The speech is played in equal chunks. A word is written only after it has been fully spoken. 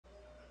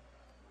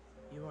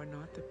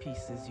not the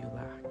pieces you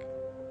lack.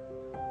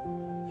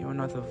 You are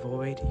not the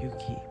void you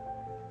keep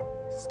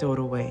stowed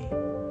away.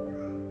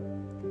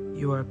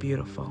 You are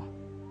beautiful,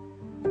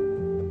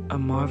 a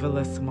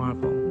marvelous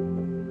marvel,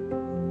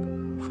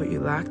 for you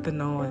lack the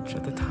knowledge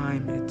of the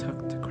time it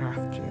took to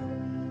craft you.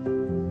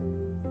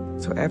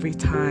 So every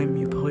time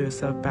you pull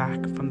yourself back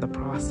from the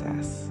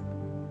process,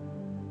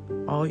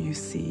 all you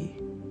see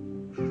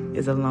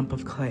is a lump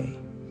of clay.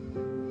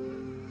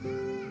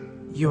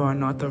 You are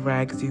not the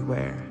rags you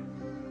wear,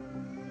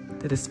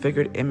 the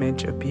disfigured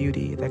image of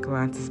beauty that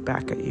glances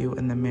back at you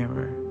in the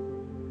mirror,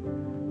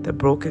 the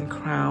broken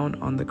crown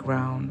on the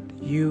ground.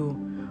 You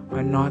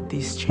are not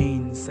these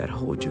chains that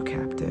hold you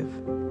captive,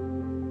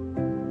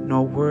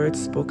 nor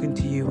words spoken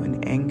to you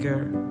in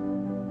anger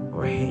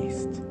or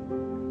haste.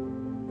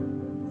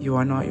 You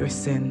are not your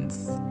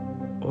sins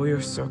or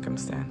your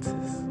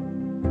circumstances.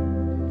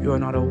 You are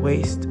not a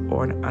waste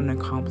or an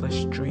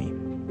unaccomplished dream.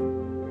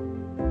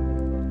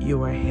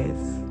 You are His.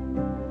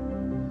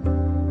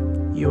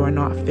 You are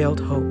not failed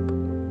hope.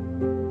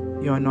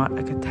 You are not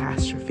a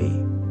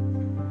catastrophe,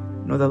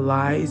 nor the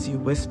lies you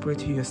whisper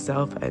to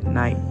yourself at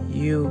night.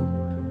 You,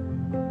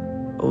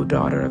 O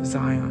daughter of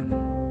Zion,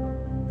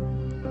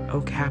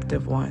 O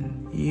captive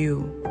one,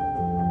 you,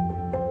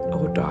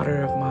 O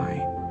daughter of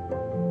mine,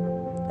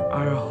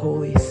 are a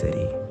holy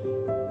city,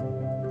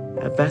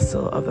 a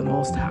vessel of the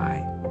Most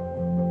High,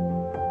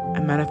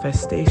 a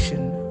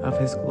manifestation of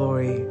His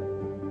glory.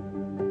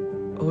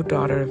 O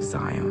daughter of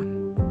Zion,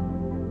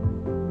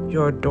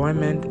 your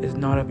adornment is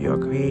not of your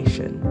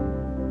creation.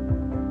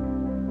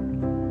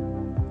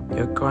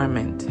 Your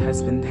garment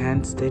has been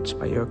hand-stitched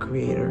by your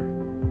Creator.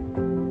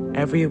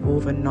 Every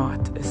woven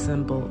knot is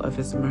symbol of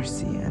His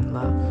mercy and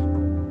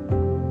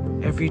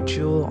love. Every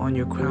jewel on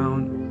your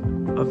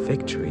crown of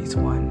victories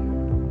won.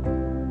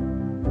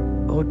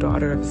 O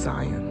daughter of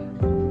Zion,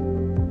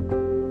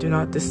 do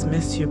not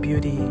dismiss your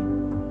beauty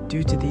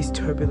due to these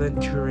turbulent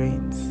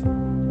terrains,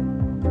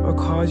 or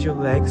cause your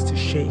legs to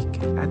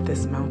shake at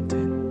this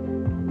mountain.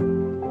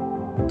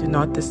 Do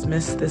not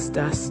dismiss this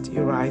dust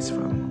you rise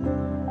from,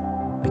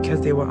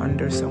 because they were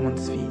under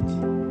someone's feet.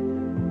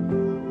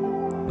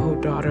 O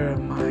daughter of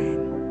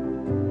mine,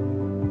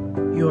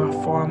 you are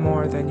far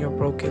more than your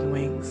broken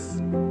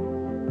wings,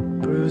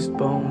 bruised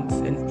bones,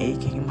 and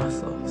aching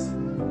muscles.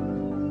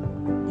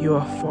 You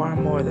are far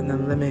more than the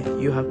limit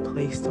you have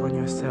placed on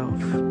yourself,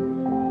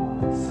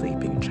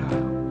 sleeping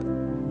child.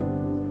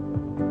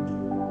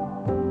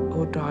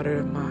 O daughter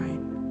of mine,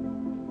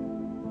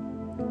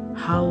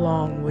 how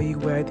long will you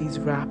wear these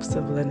wraps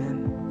of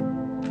linen?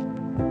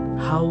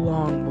 How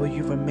long will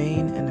you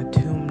remain in a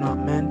tomb not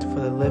meant for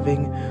the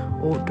living,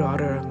 O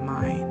daughter of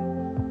mine?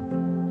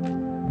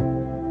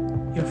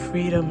 Your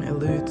freedom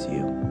eludes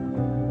you,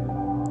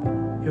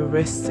 your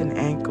wrists and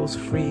ankles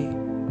free,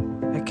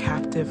 a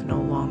captive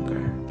no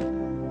longer,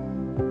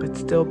 but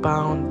still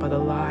bound by the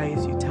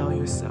lies you tell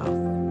yourself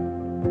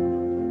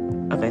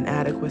of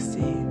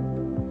inadequacy,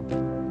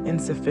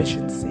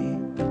 insufficiency,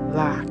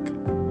 lack,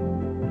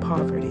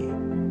 poverty.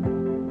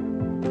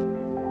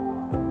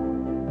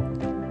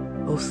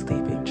 O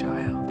sleeping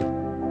child,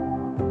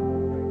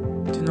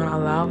 do not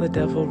allow the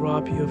devil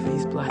rob you of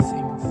these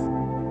blessings.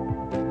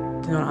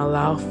 Do not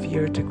allow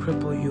fear to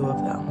cripple you of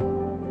them.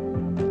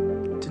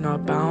 Do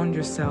not bound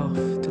yourself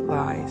to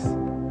lies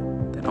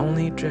that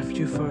only drift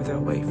you further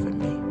away from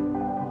me.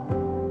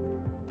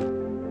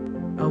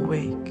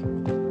 Awake,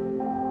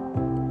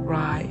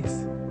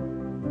 rise,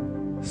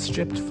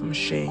 stripped from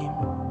shame,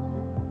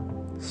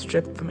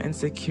 stripped from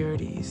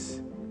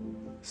insecurities,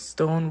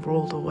 stone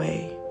rolled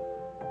away.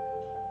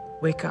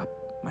 Wake up,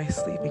 my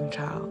sleeping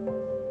child,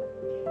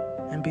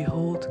 and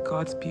behold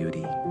God's beauty,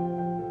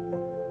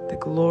 the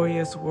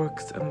glorious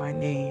works of my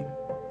name.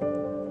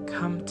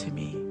 Come to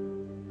me,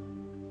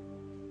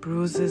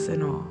 bruises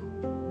and all,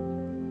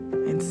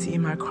 and see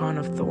my crown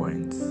of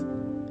thorns,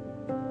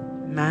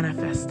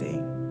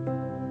 manifesting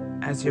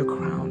as your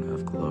crown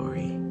of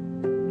glory.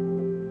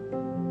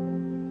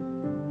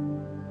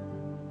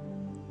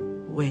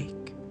 Wake.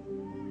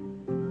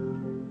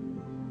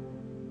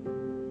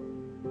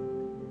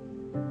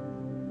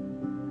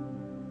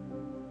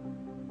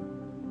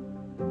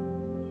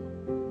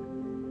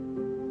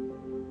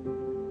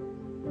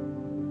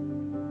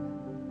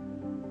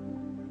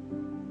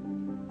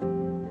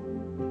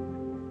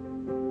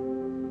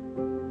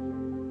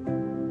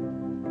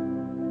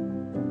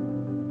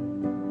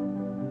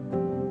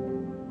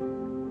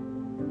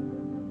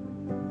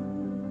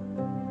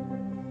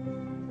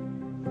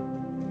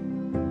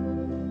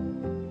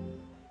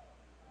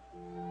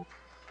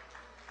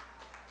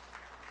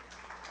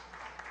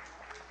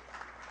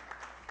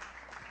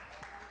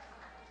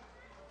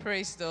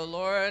 Praise the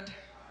Lord.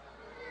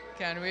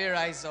 Can we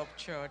rise up,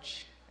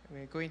 church?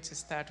 We're going to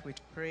start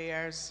with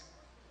prayers.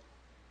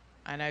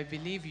 And I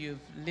believe you've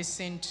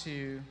listened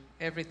to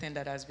everything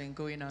that has been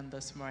going on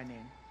this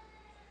morning.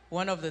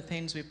 One of the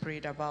things we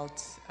prayed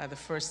about at the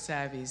first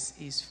service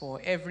is for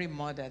every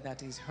mother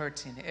that is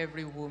hurting,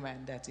 every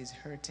woman that is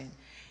hurting,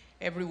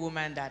 every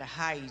woman that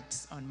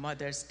hides on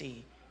Mother's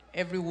Day,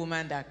 every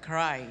woman that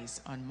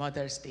cries on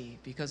Mother's Day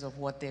because of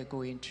what they're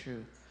going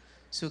through.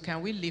 So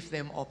can we lift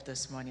them up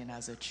this morning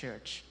as a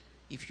church?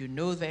 If you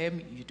know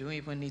them, you don't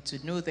even need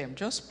to know them.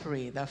 Just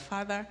pray that,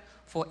 Father,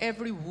 for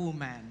every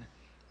woman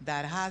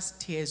that has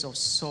tears of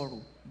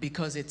sorrow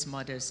because it's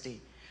Mother's Day,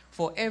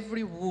 for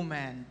every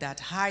woman that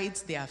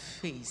hides their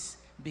face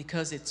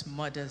because it's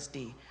Mother's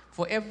Day,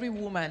 for every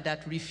woman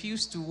that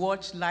refused to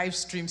watch live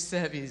stream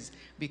service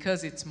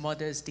because it's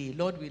Mother's Day,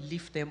 Lord, we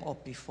lift them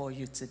up before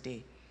you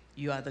today.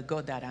 You are the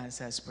God that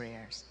answers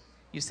prayers.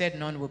 You said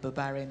none will be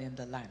barren in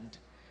the land.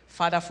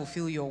 Father,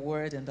 fulfill your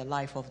word in the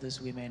life of these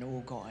women,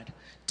 oh God.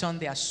 Turn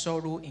their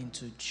sorrow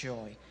into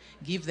joy.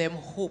 Give them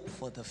hope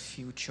for the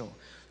future.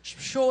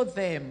 Show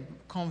them,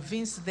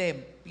 convince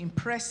them,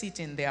 impress it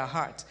in their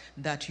heart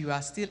that you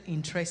are still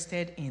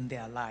interested in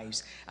their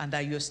lives and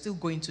that you're still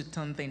going to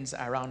turn things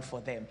around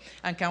for them.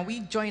 And can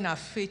we join our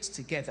faith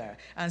together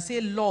and say,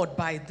 Lord,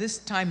 by this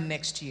time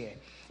next year,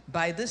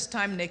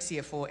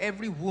 for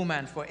every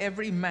woman, for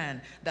every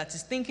man that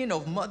is thinking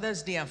of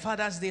Mother's Day and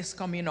Father's Day is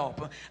coming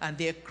up, and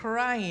they're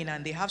crying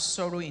and they have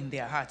sorrow in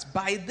their hearts,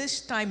 by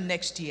this time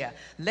next year,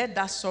 let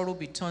that sorrow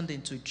be turned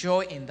into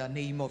joy in the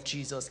name of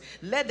Jesus.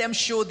 Let them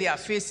show their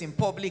face in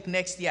public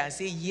next year and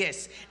say,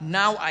 yes,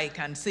 now I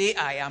can say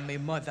I am a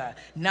mother.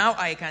 Now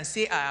I can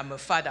say I am a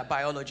father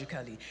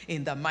biologically,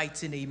 in the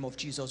mighty name of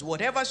Jesus.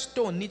 Whatever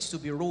stone needs to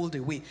be rolled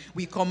away,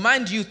 we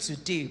command you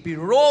today, be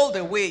rolled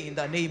away in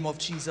the name of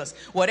Jesus.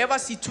 Whatever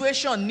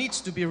situation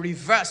needs to be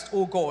reversed,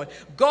 oh God,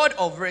 God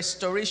of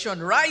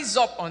restoration, rise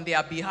up on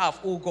their behalf,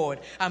 oh God,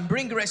 and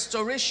bring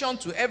restoration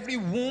to every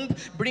womb,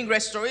 bring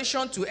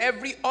restoration to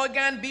every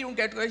organ, bring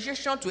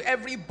restoration to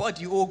every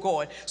body, oh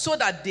God, so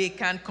that they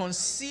can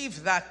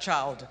conceive that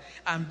child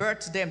and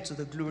birth them to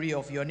the glory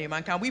of your name.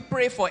 And can we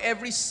pray for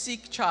every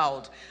sick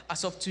child?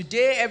 As of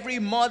today, every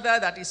mother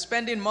that is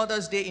spending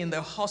Mother's Day in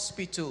the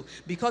hospital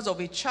because of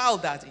a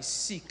child that is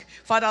sick,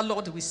 Father,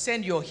 Lord, we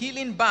send your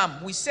healing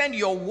balm, we send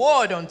your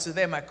word unto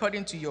them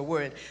according to your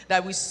word,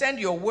 that we send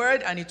your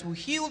word and it will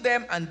heal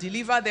them and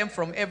deliver them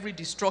from every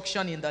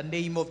destruction in the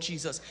name of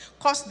Jesus.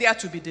 Cause there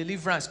to be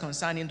deliverance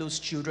concerning those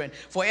children.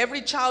 For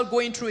every child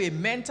going through a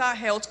mental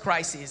health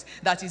crisis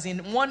that is in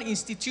one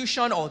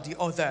institution or the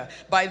other,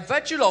 by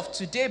virtue of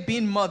today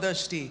being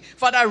Mother's Day,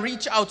 Father,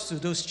 reach out to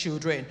those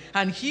children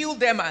and heal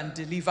them and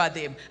deliver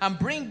them and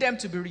bring them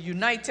to be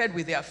reunited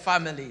with their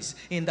families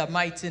in the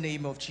mighty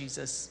name of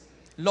Jesus.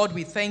 Lord,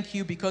 we thank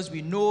you because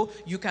we know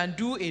you can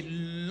do a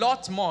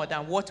lot more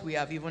than what we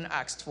have even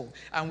asked for.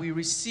 And we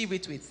receive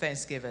it with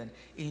thanksgiving.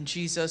 In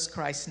Jesus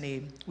Christ's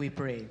name we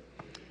pray.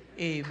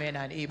 Amen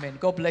and amen.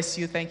 God bless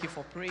you. Thank you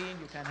for praying.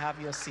 You can have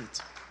your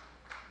seat.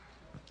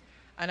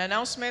 An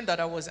announcement that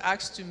I was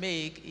asked to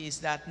make is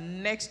that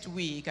next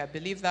week, I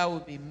believe that will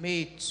be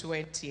May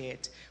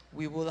 20th,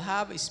 we will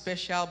have a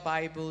special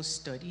Bible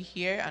study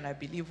here. And I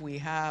believe we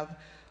have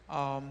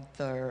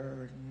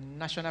the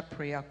National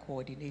Prayer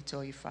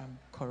Coordinator, if I'm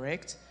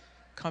correct,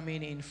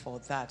 coming in for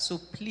that. So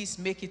please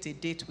make it a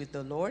date with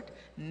the Lord.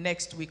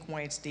 Next week,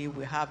 Wednesday,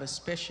 we have a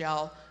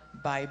special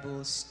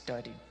Bible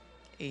study.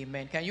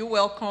 Amen. Can you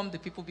welcome the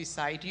people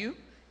beside you?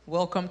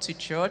 Welcome to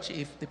church.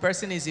 If the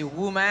person is a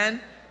woman,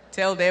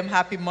 tell them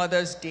Happy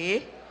Mother's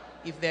Day.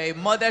 If they're a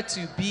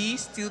mother-to-be,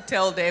 still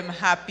tell them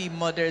Happy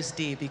Mother's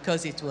Day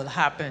because it will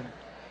happen.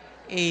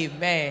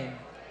 Amen.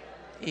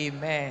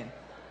 Amen.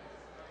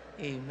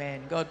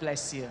 Amen. God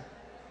bless you.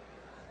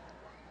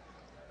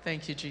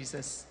 Thank you,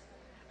 Jesus.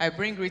 I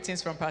bring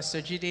greetings from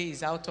Pastor Jide.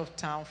 He's out of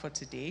town for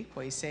today,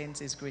 but he sends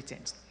his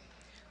greetings.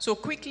 So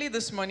quickly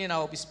this morning, I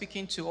will be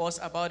speaking to us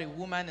about a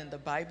woman in the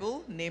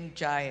Bible named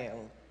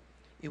Jael.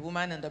 A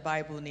woman in the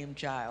Bible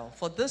named Jael.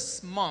 For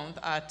this month,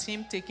 our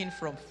theme taken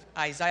from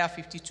Isaiah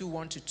 52,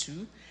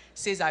 1-2,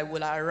 says, I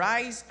will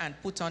arise and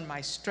put on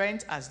my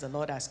strength as the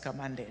Lord has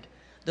commanded.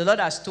 The Lord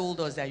has told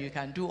us that you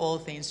can do all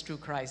things through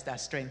Christ that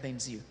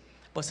strengthens you.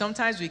 But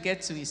sometimes we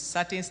get to a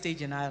certain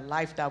stage in our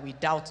life that we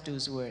doubt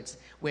those words.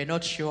 We're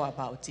not sure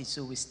about it,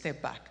 so we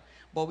step back.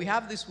 But we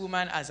have this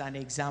woman as an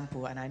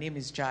example, and her name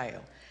is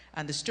Jael.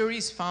 And the story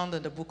is found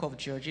in the book of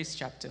Judges,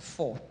 chapter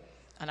 4.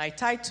 And I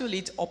title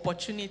it,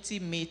 Opportunity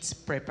Meets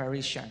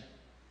Preparation.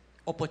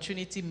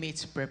 Opportunity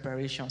meets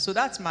preparation. So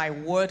that's my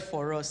word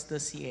for us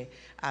this year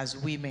as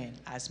women,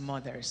 as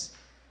mothers.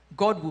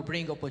 God will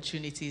bring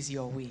opportunities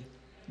your way.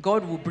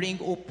 God will bring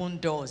open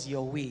doors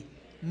your way.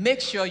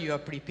 Make sure you are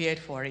prepared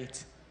for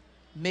it.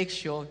 Make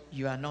sure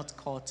you are not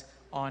caught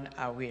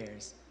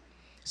unawares.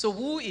 So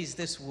who is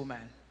this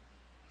woman?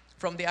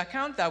 From the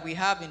account that we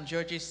have in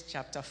Judges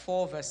chapter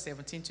 4, verse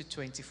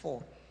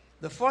 17-24,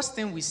 the first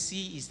thing we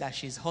see is that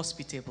she's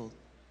hospitable.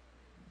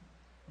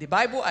 The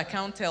Bible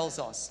account tells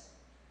us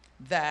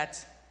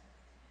that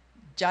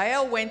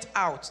Jael went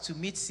out to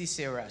meet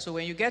Sisera. So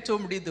when you get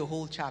home, read the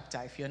whole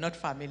chapter if you're not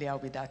familiar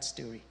with that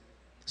story.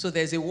 So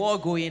there's a war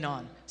going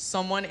on.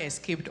 Someone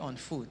escaped on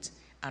foot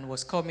and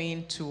was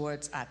coming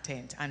towards her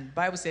tent. And the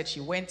Bible said she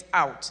went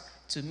out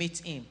to meet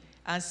him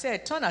and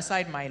said, turn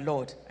aside, my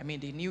Lord. I mean,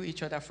 they knew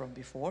each other from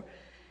before.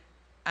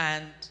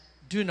 And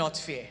do not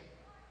fear.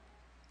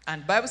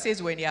 And the Bible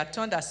says when he had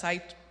turned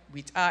aside,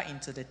 with her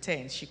into the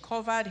tent, she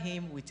covered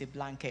him with a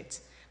blanket.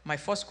 My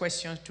first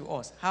question to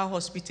us, how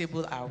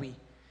hospitable are we?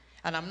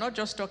 And I'm not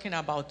just talking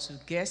about to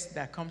guests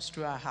that comes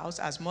through our house,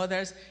 as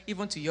mothers,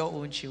 even to your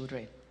own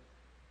children.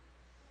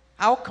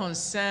 How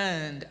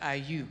concerned are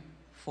you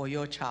for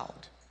your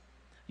child?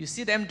 You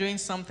see them doing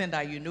something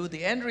that you know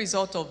the end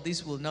result of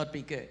this will not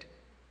be good.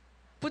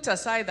 Put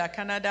aside that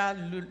Canada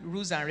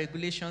rules and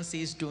regulations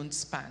says don't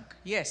spank.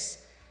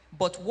 Yes,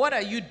 but what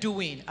are you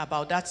doing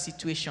about that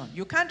situation?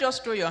 You can't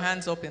just throw your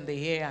hands up in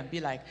the air and be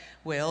like,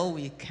 well,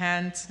 we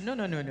can't. No.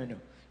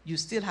 You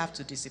still have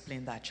to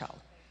discipline that child.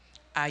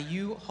 Are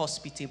you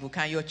hospitable?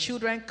 Can your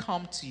children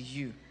come to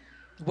you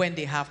when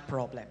they have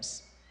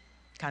problems?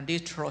 Can they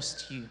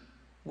trust you?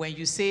 When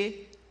you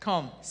say,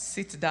 come,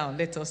 sit down,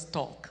 let us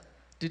talk,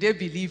 do they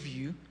believe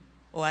you?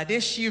 Or are they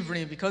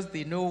shivering because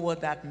they know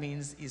what that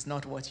means is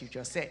not what you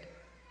just said?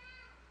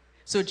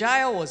 So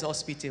Jael was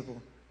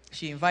hospitable.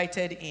 She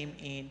invited him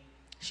in.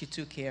 She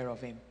took care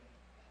of him.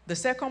 The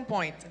second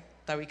point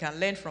that we can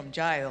learn from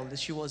Jael is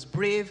she was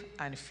brave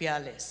and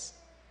fearless.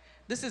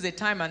 This is a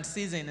time and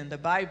season in the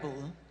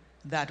Bible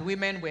that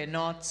women were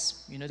not,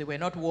 they were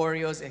not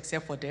warriors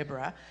except for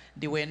Deborah.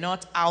 They were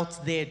not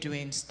out there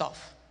doing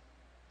stuff.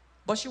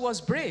 But she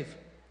was brave.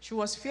 She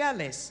was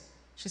fearless.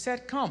 She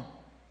said, come,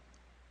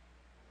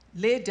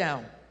 lay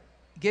down.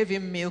 Gave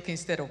him milk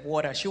instead of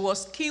water. She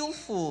was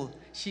skillful.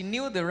 She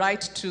knew the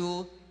right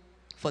tool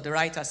for the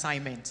right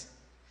assignment.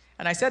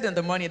 And I said in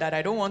the morning that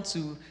I don't want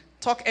to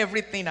talk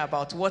everything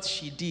about what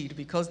she did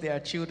because there are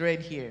children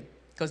here.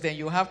 Because then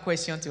you have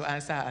questions to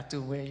answer at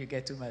home when you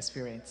get to my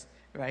experience,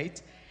 right?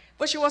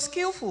 But she was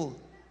skillful.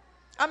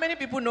 How many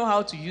people know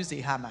how to use a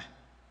hammer?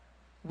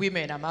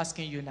 Women, I'm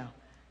asking you now.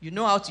 You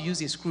know how to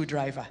use a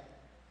screwdriver?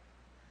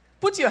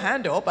 Put your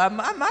hand up. I'm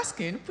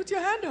asking, put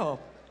your hand up.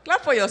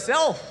 Clap for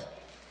yourself.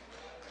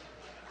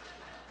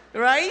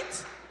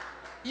 Right?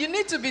 You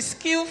need to be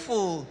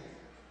skillful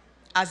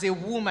as a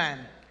woman,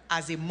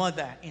 as a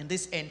mother in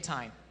this end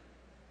time.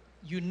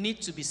 You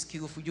need to be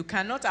skillful. You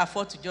cannot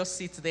afford to just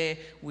sit there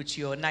with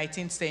your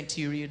 19th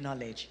century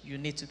knowledge. You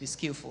need to be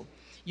skillful.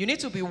 You need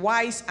to be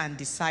wise and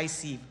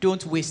decisive.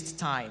 Don't waste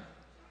time.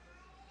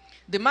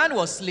 The man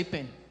was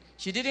sleeping.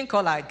 She didn't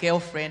call her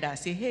girlfriend and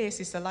say, hey,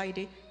 Sister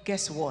Lady,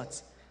 guess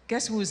what?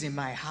 Guess who's in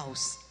my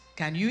house?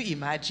 Can you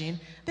imagine?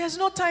 There's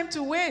no time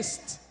to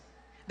waste.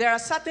 There are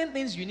certain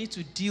things you need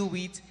to deal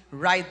with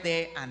right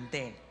there and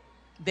then.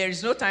 There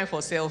is no time for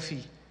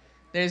selfie.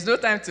 There is no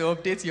time to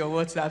update your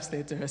WhatsApp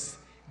status.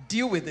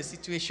 Deal with the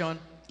situation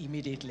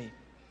immediately.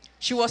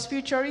 She was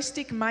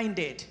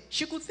futuristic-minded.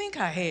 She could think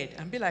ahead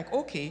and be like,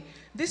 okay,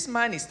 this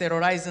man is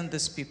terrorizing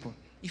these people.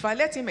 If I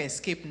let him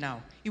escape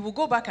now, he will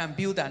go back and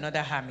build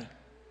another army.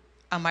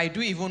 I might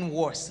do even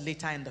worse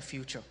later in the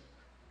future.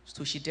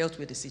 So she dealt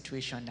with the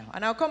situation now.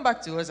 And I'll come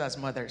back to us as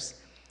mothers.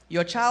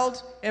 Your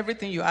child,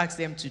 everything you ask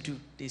them to do,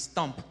 they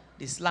stomp,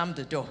 they slam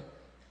the door.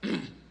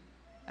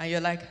 And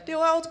you're like, they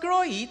will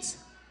outgrow it.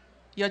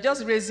 You're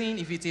just raising,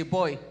 if it's a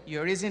boy,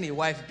 you're raising a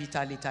wife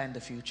beater later in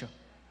the future.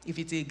 If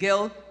it's a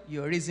girl,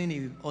 you're raising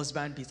a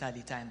husband beater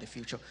later in the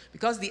future.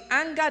 Because the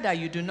anger that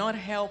you do not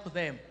help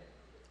them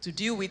to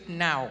deal with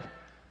now,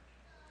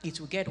 it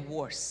will get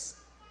worse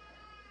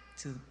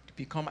to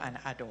become an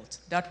adult.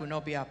 That will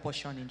not be our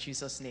portion in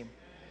Jesus' name.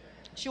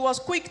 She was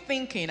quick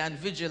thinking and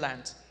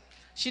vigilant.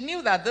 She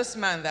knew that this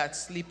man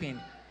that's sleeping,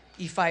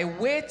 if I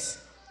wait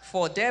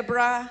for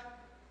Deborah,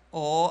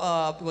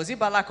 or was it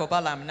Balak or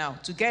Balaam now,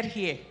 to get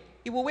here,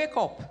 he will wake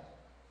up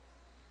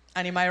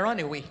and he might run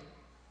away.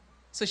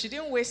 So she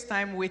didn't waste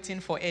time waiting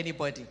for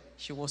anybody.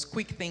 She was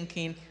quick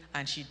thinking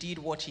and she did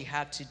what she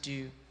had to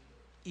do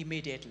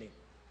immediately.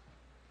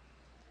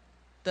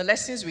 The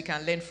lessons we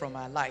can learn from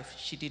her life,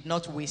 she did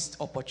not waste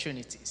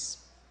opportunities.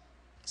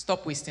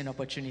 Stop wasting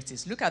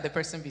opportunities. Look at the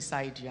person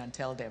beside you and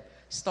tell them,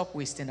 stop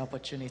wasting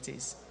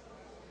opportunities.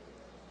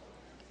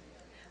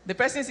 The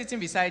person sitting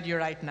beside you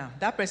right now,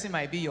 that person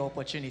might be your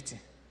opportunity.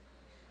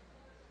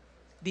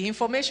 The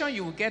information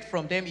you will get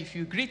from them if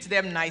you greet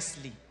them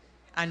nicely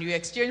and you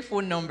exchange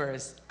phone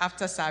numbers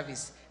after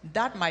service,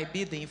 that might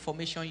be the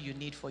information you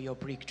need for your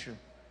breakthrough.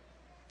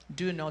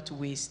 Do not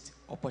waste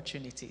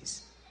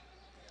opportunities.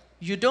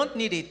 You don't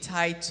need a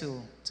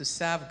title to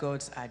serve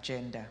God's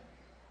agenda.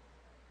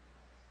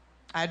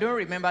 I don't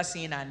remember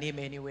seeing her name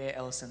anywhere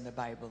else in the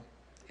Bible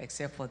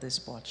except for this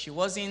part. She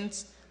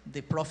wasn't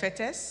the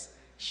prophetess.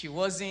 She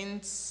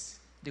wasn't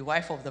the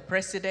wife of the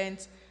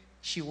president.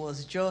 She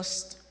was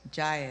just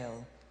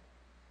Jael,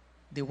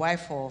 the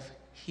wife of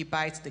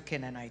Hibite the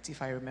Canaanite,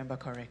 if I remember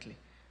correctly.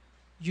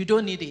 You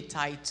don't need a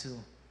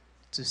title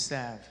to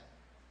serve.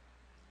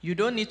 You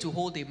don't need to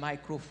hold a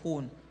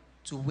microphone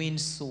to win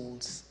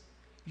souls.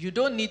 You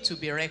don't need to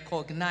be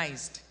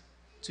recognized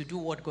to do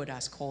what God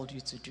has called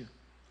you to do.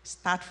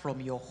 Start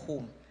from your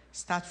home.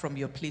 Start from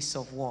your place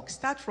of work.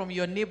 Start from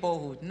your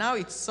neighborhood. Now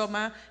it's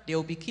summer. There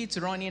will be kids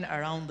running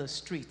around the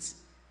streets.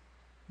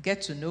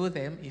 Get to know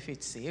them if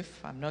it's safe.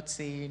 I'm not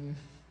saying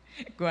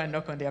go and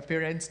knock on their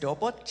parents' door,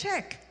 but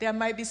check. There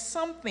might be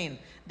something.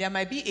 There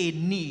might be a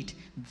need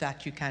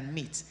that you can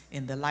meet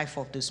in the life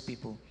of those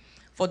people.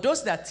 For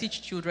those that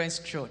teach children's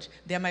church,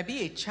 there might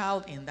be a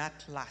child in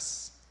that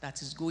class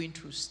that is going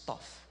through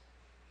stuff.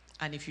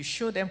 And if you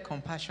show them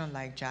compassion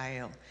like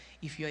Jael,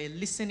 if you're a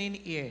listening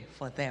ear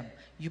for them,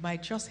 you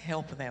might just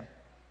help them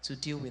to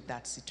deal with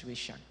that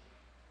situation.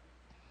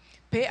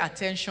 Pay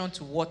attention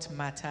to what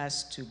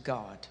matters to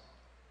God.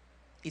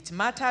 It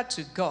mattered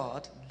to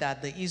God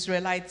that the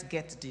Israelites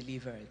get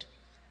delivered,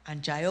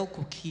 and Jael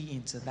could key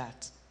into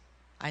that.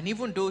 And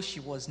even though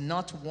she was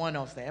not one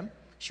of them,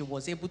 she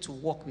was able to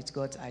work with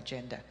God's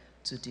agenda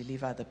to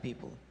deliver the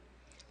people.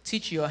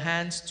 Teach your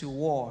hands to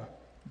war.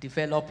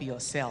 Develop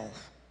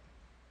yourself.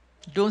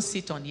 Don't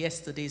sit on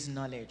yesterday's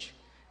knowledge.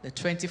 The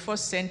 21st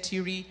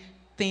century,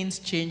 things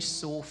change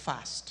so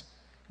fast.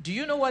 Do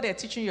you know what they're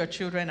teaching your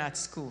children at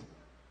school?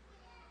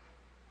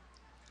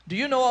 Do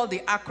you know all the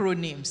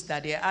acronyms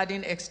that they're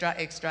adding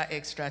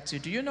extra to?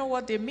 Do you know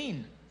what they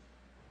mean?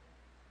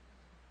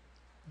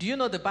 Do you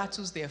know the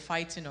battles they're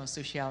fighting on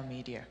social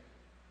media?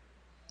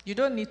 You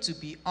don't need to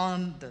be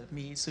on the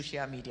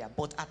social media,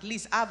 but at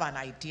least have an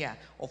idea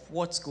of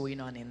what's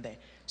going on in there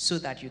so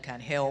that you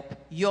can help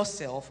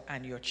yourself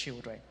and your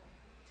children.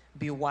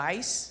 Be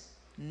wise,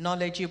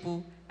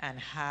 knowledgeable, and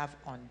have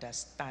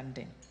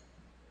understanding.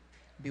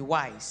 Be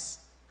wise.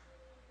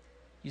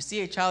 You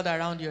see a child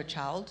around your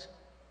child,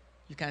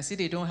 you can see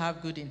they don't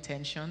have good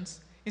intentions.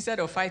 Instead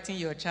of fighting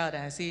your child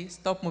and say,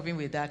 stop moving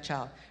with that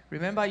child,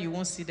 remember you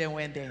won't see them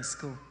when they're in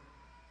school.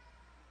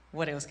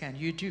 What else can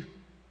you do?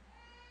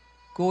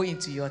 Go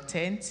into your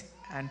tent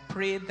and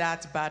pray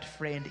that bad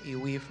friend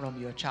away from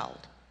your child.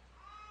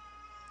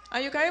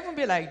 And you can even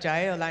be like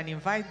Jael and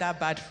invite that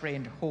bad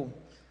friend home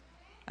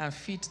and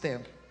feed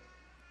them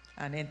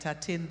and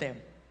entertain them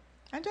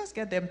and just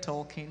get them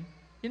talking.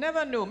 You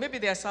never know. Maybe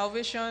their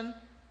salvation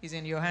is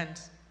in your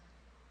hands.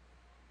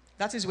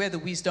 That is where the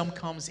wisdom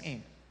comes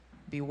in.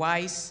 Be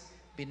wise,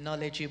 be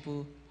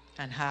knowledgeable,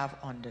 and have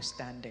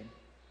understanding.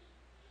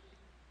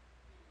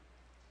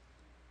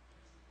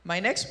 My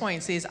next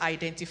point says,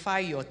 identify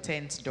your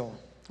tent door.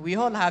 We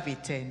all have a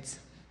tent.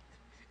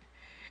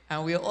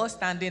 And we're all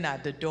standing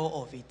at the door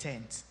of a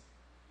tent.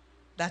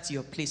 That's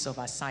your place of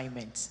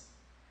assignment.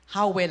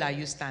 How well are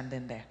you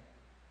standing there?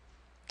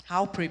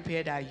 How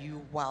prepared are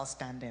you while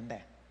standing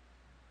there?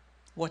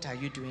 What are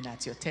you doing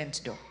at your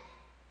tent door?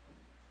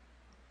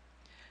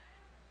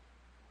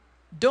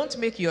 Don't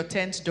make your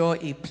tent door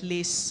a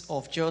place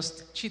of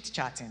just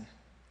chit-chatting,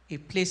 a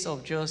place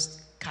of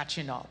just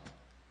catching up,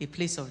 a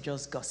place of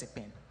just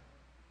gossiping.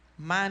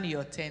 Man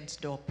your tent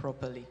door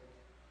properly.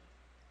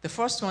 The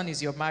first one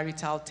is your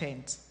marital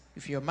tent.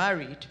 If you're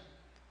married,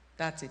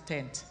 that's a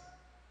tent.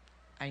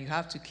 And you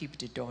have to keep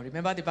the door.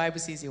 Remember, the Bible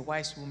says a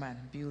wise woman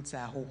builds her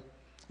home.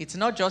 It's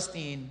not just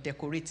in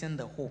decorating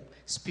the home,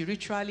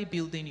 spiritually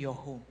building your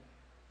home.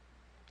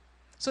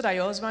 So that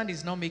your husband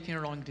is not making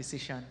wrong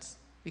decisions.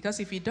 Because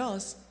if he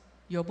does,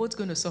 you're both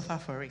going to suffer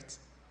for it.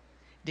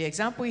 The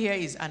example here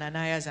is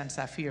Ananias and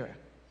Sapphira.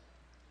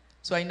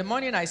 So in the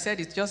morning I said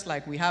it's just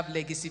like we have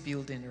legacy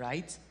building,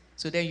 right?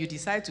 So then you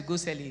decide to go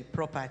sell a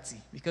property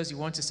because you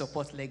want to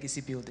support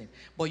legacy building.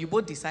 But you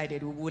both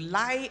decided we will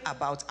lie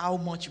about how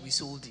much we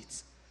sold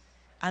it.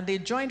 And they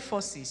joined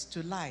forces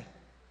to lie.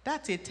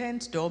 That's a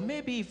tent door.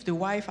 Maybe if the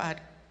wife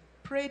had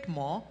prayed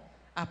more,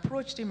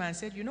 approached him and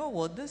said, you know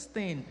what, this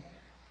thing,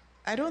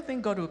 I don't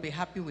think God will be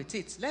happy with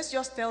it. Let's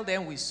just tell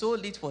them we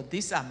sold it for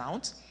this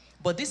amount,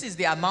 but this is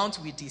the amount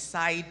we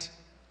decide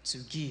to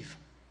give.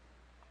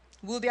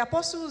 Will the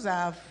apostles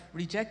have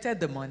rejected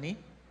the money?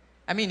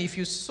 I mean, if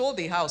you sold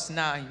a house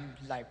now, you,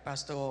 like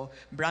Pastor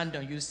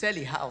Brandon, you sell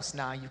a house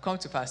now, you come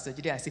to Pastor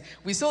Jide and say,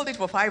 we sold it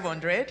for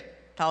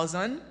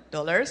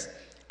 $500,000,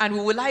 and we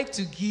would like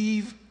to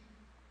give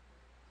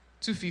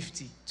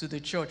 $250 to the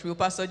church. Will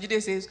Pastor Jide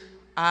says,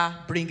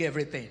 bring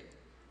everything?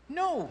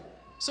 No.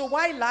 So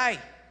why lie?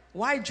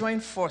 Why join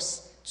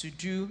force to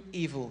do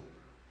evil?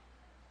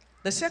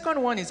 The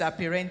second one is a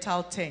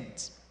parental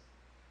tent.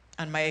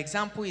 And my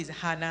example is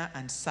Hannah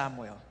and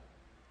Samuel.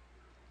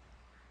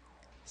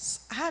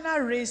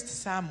 Hannah raised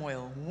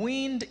Samuel,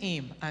 weaned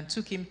him, and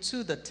took him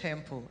to the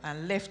temple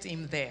and left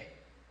him there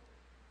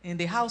in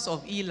the house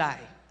of Eli,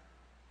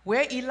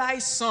 where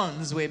Eli's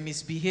sons were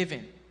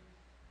misbehaving.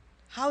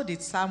 How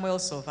did Samuel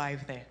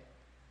survive there?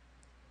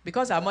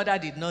 Because her mother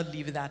did not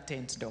leave that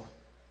tent door.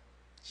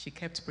 She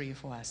kept praying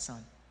for her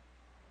son.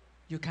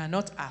 You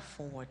cannot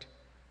afford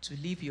to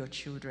leave your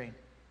children,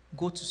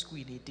 go to school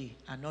in a day,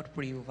 and not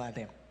pray over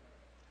them.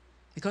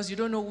 Because you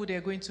don't know who they're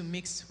going to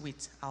mix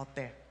with out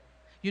there.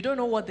 You don't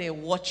know what they're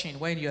watching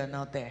when you're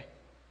not there.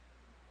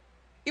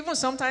 Even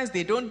sometimes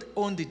they don't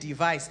own the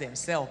device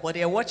themselves, but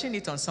they're watching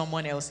it on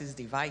someone else's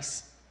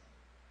device.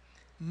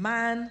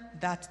 Man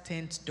that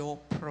tent door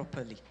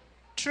properly.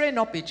 Train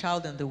up a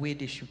child in the way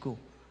they should go.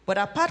 But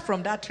apart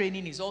from that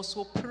training is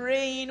also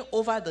praying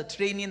over the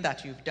training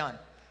that you've done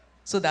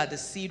so that the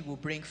seed will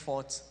bring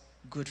forth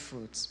good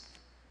fruits.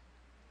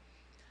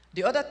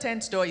 The other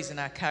tent door is in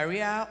our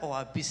career or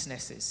our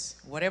businesses.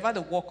 Whatever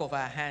the work of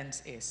our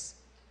hands is.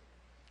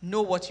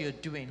 Know what you're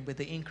doing with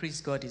the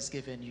increase God is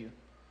giving you.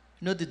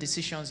 Know the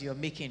decisions you're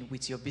making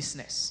with your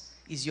business.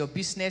 Is your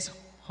business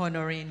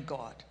honoring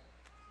God.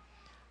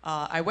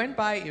 I went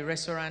by a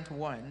restaurant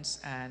once,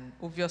 and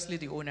obviously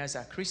the owners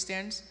are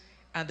Christians,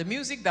 and the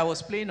music that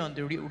was playing on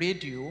the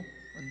radio,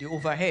 on the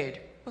overhead,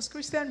 was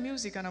Christian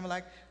music, and I'm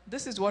like,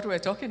 this is what we're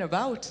talking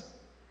about.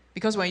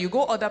 Because when you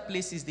go other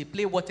places, they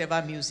play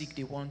whatever music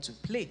they want to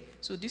play.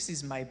 So this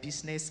is my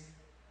business,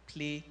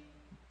 play,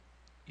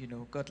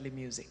 godly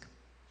music.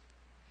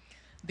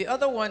 The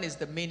other one is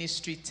the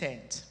ministry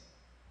tent.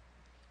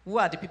 Who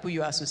are the people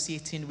you are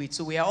associating with?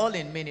 So we are all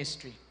in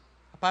ministry.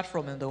 Apart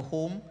from in the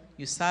home,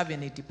 you serve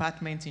in a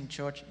department in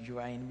church, you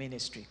are in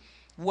ministry.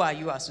 Who are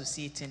you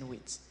associating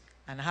with?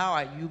 And how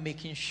are you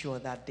making sure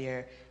that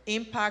their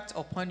impact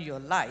upon your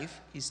life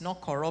is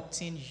not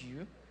corrupting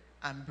you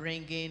and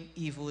bringing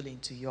evil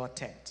into your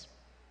tent?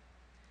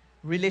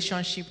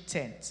 Relationship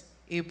tent,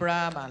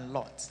 Abraham and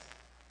Lot.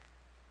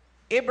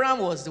 Abraham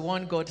was the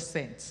one God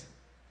sent,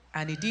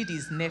 and he did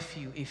his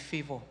nephew a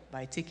favor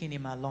by taking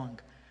him along.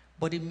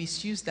 But he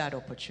misused that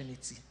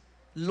opportunity.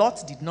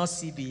 Lot did not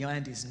see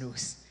beyond his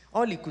nose.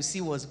 All he could see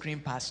was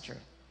green pasture.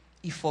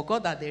 He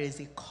forgot that there is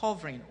a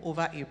covering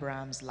over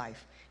Abraham's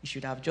life. He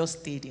should have just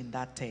stayed in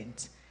that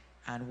tent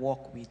and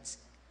walked with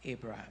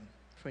Abraham.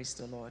 Praise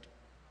the Lord.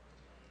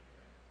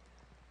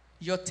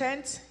 Your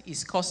tent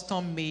is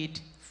custom made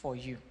for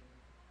you.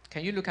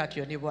 Can you look at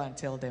your neighbor and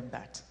tell them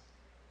that?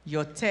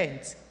 Your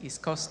tent is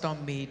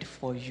custom made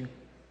for you.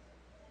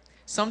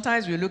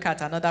 Sometimes we look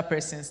at another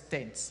person's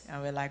tent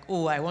and we're like,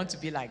 oh, I want to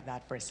be like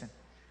that person.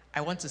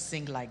 I want to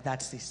sing like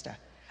that sister.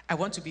 I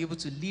want to be able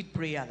to lead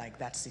prayer like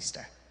that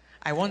sister.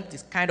 I want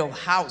this kind of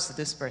house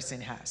this person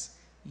has.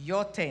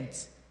 Your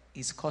tent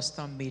is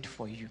custom made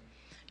for you.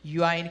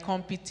 You are in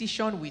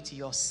competition with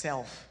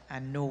yourself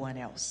and no one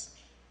else.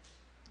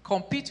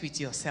 Compete with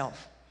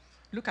yourself.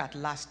 Look at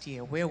last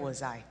year. Where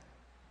was I?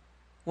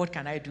 What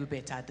can I do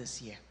better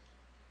this year?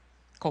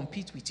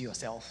 Compete with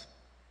yourself.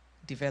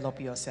 Develop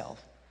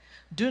yourself.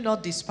 Do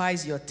not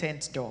despise your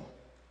tent door.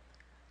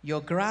 Your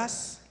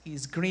grass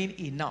is green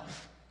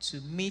enough to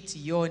meet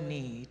your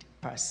need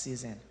per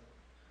season.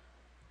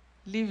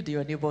 Leave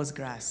your neighbor's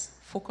grass.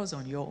 Focus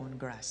on your own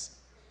grass.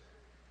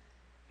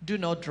 Do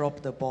not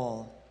drop the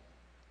ball.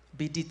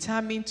 Be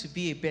determined to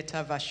be a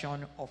better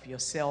version of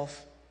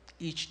yourself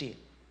each day.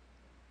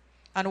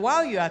 And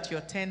while you're at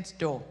your tent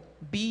door,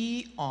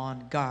 be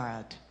on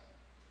guard.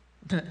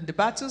 The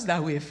battles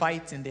that we're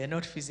fighting, they're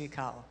not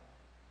physical.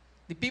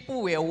 The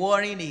people we're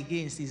warring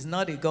against is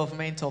not a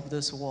government of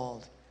this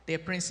world. They're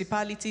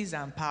principalities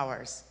and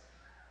powers.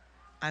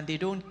 And they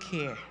don't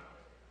care.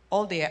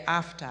 All they're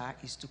after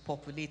is to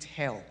populate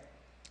hell.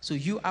 So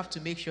you have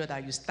to make sure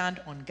that you stand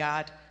on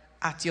guard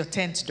at your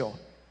tent door.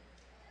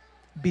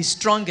 Be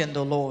strong in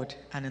the Lord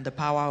and in the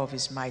power of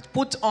his might.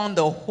 Put on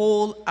the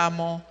whole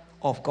armor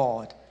of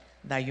God,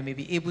 that you may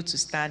be able to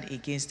stand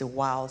against the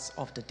wiles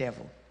of the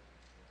devil.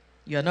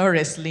 You are not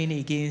wrestling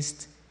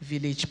against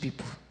village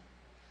people.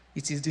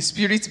 It is the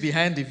spirit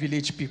behind the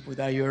village people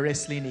that you're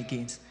wrestling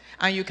against.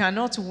 And you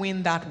cannot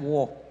win that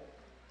war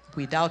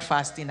without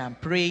fasting and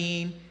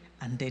praying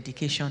and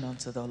dedication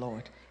unto the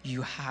Lord.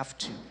 You have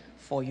to,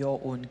 for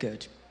your own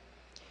good.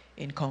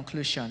 In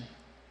conclusion,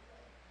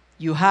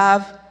 you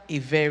have a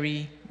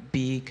very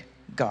big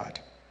God.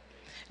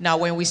 Now,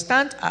 when we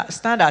stand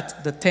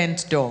at the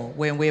tent door,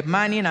 when we're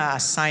manning our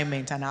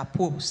assignment and our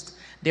post,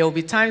 there will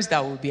be times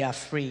that we'll be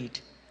afraid.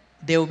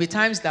 There will be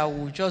times that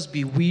we'll just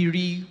be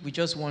weary. We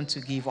just want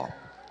to give up.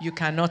 You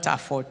cannot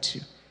afford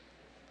to.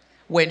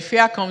 When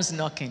fear comes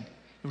knocking,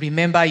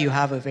 remember you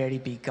have a very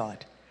big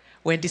God.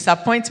 When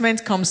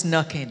disappointment comes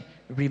knocking,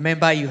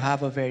 remember you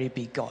have a very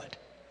big God.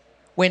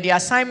 When the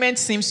assignment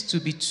seems to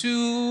be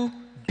too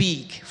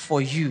big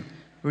for you,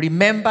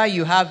 remember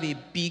you have a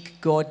big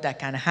God that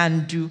can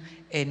handle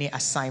any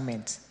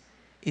assignment.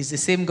 It's the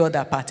same God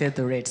that parted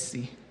the Red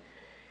Sea.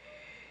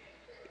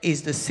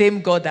 Is the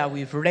same God that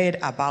we've read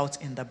about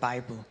in the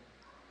Bible.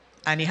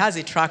 And he has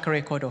a track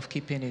record of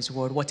keeping his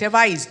word.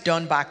 Whatever he's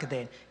done back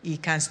then, he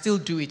can still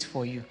do it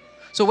for you.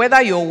 So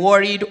whether you're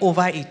worried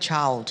over a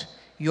child,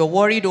 you're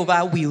worried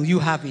over will you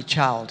have a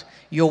child,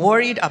 you're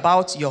worried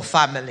about your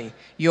family,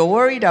 you're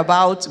worried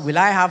about will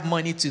I have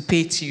money to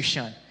pay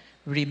tuition,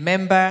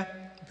 remember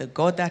the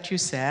God that you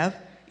serve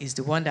is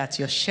the one that's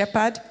your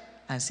shepherd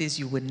and says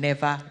you will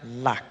never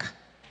lack.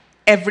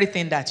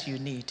 Everything that you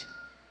need.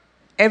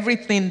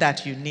 Everything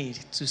that you need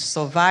to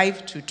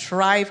survive, to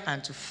thrive,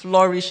 and to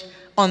flourish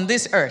on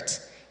this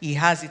earth, he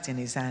has it in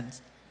his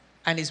hands.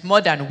 And is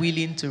more than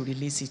willing to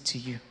release it to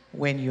you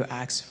when you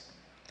ask.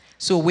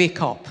 So wake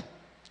up.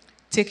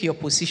 Take your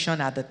position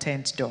at the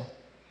tent door.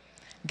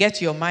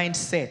 Get your mind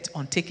set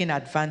on taking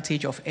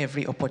advantage of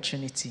every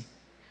opportunity.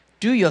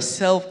 Do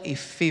yourself a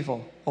favor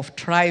of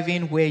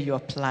thriving where you're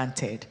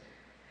planted.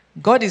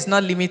 God is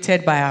not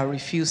limited by our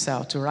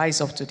refusal to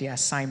rise up to the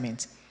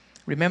assignment.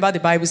 Remember, the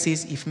Bible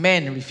says, if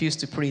men refuse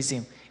to praise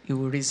him, he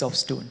will raise up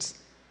stones.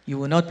 You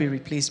will not be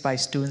replaced by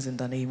stones in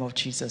the name of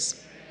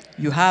Jesus.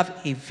 You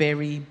have a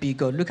very big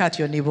God. Look at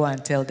your neighbor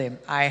and tell them,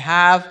 I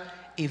have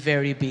a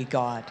very big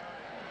God.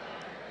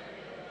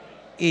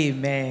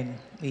 Amen.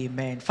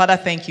 Amen. Father,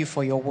 thank you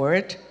for your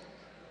word.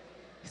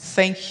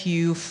 Thank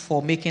you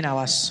for making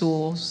our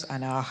souls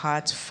and our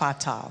hearts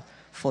fertile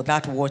for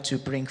that word to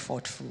bring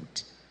forth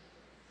fruit.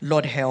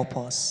 Lord, help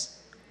us.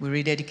 We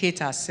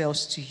rededicate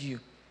ourselves to you,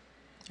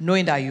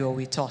 knowing that you are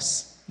with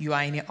us. You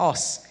are in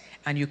us,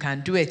 and you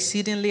can do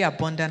exceedingly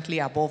abundantly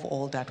above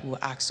all that we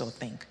ask or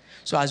think.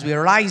 So as we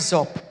rise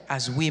up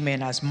as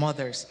women, as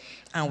mothers,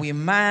 and we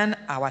man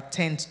our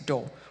tent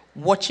door,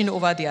 watching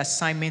over the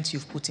assignments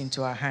you've put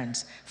into our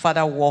hands,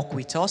 Father, walk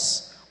with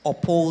us,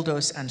 uphold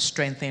us, and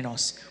strengthen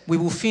us. We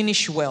will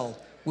finish well.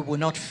 We will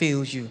not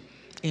fail you.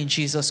 In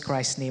Jesus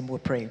Christ's name we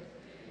pray.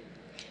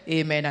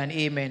 Amen and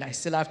amen. I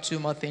still have 2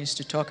 more things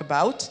to talk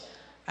about.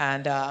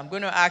 And I'm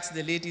going to ask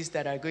the ladies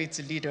that are going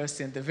to lead us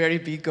in the very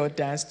big God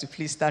dance to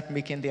please start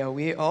making their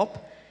way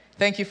up.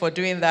 Thank you for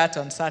doing that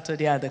on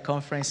Saturday at the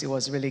conference. It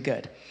was really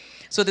good.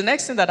 So the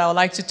next thing that I would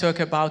like to talk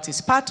about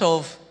is part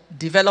of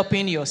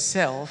developing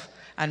yourself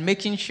and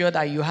making sure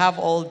that you have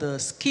all the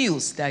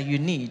skills that you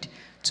need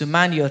to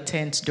man your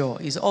tent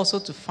door is also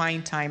to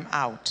find time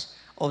out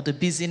of the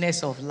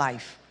busyness of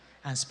life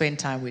and spend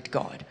time with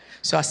God.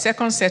 So our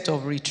second set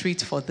of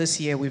retreats for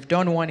this year, we've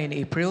done one in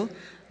April.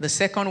 The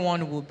second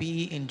one will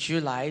be in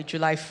July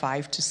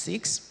 5 to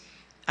 6.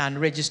 And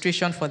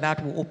registration for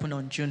that will open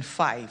on June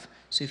 5.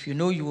 So if you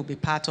know you will be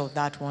part of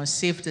that one,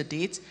 save the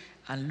date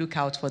and look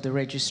out for the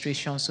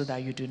registration so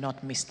that you do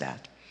not miss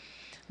that.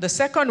 The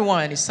second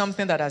one is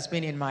something that has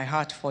been in my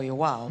heart for a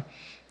while,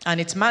 and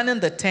it's manning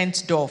the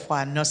tent door for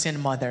our nursing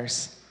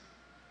mothers.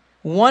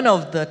 One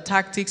of the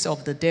tactics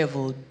of the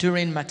devil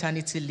during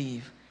maternity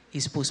leave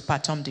is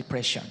postpartum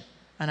depression.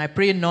 And I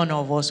pray none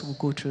of us will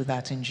go through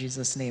that in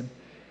Jesus' name.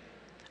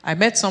 I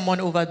met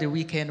someone over the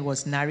weekend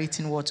was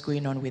narrating what's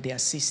going on with their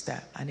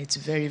sister, and it's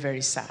very,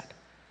 very sad.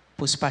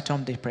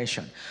 Postpartum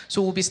depression.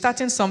 So we'll be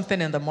starting something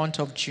in the month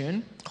of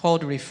June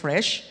called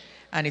Refresh,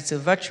 and it's a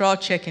virtual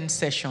check-in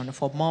session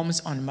for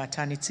moms on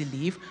maternity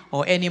leave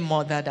or any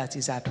mother that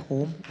is at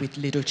home with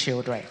little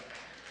children.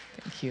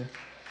 Thank you.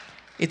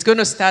 It's going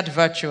to start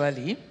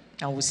virtually,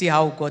 and we'll see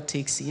how God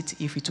takes it,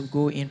 if it will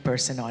go in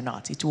person or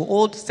not. It will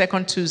hold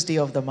second Tuesday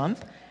of the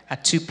month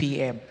at 2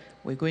 p.m.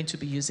 We're going to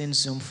be using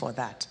Zoom for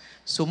that.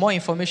 So more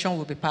information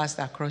will be passed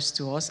across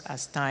to us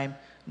as time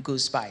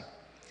goes by.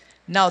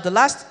 Now, the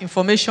last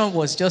information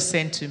was just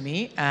sent to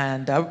me,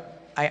 and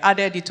I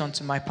added it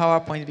onto my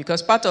PowerPoint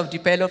because part of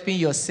developing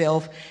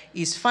yourself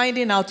is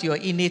finding out your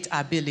innate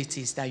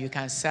abilities that you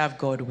can serve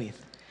God with.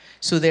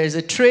 So there's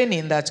a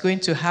training that's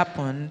going to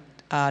happen,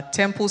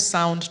 Temple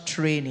Sound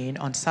training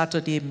on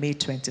Saturday, May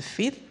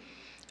 25th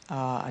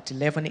at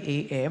 11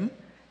 a.m.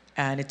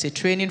 And it's a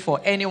training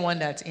for anyone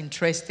that's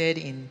interested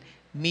in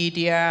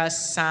media,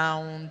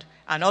 sound,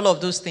 and all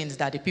of those things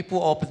that the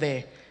people up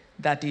there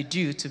that they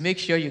do to make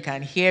sure you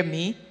can hear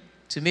me,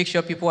 to make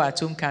sure people at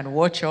home can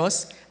watch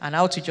us, and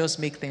how to just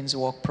make things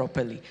work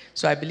properly.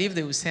 So I believe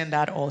they will send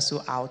that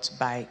also out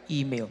by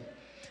email.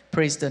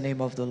 Praise the name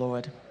of the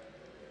Lord.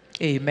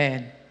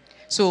 Amen.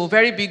 So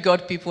very big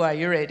God people, are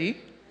you ready?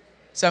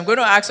 So I'm going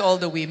to ask all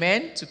the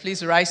women to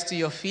please rise to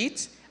your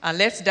feet, and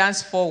let's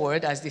dance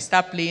forward as they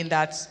start playing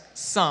that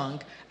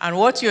song. And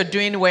what you're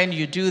doing when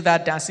you do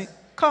that dancing,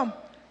 come,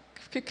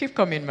 keep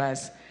coming,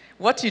 Maz.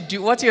 What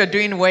you're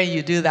doing when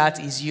you do that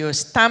is you're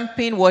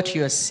stamping what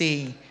you're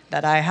saying,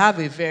 that I have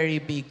a very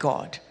big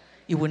God.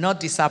 He will not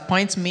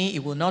disappoint me. He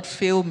will not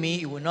fail me.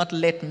 He will not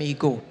let me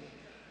go.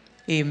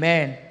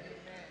 Amen.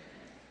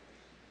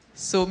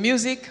 So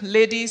music,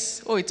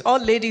 ladies. Oh, it's all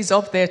ladies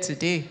up there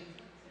today.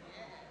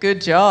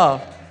 Good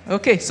job.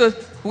 Okay, so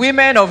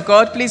women of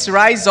God, please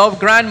rise up.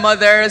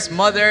 Grandmothers,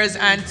 mothers,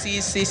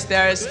 aunties,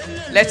 sisters.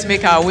 Let's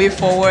make our way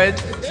forward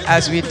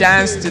as we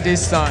dance to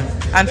this song.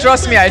 And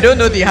trust me, I don't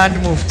know the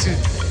hand move too.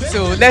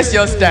 So let's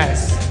just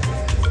dance.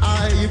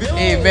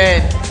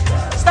 Amen.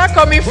 Start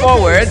coming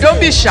forward. Don't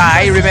be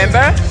shy,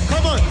 remember?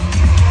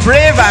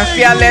 Brave and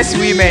fearless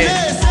women.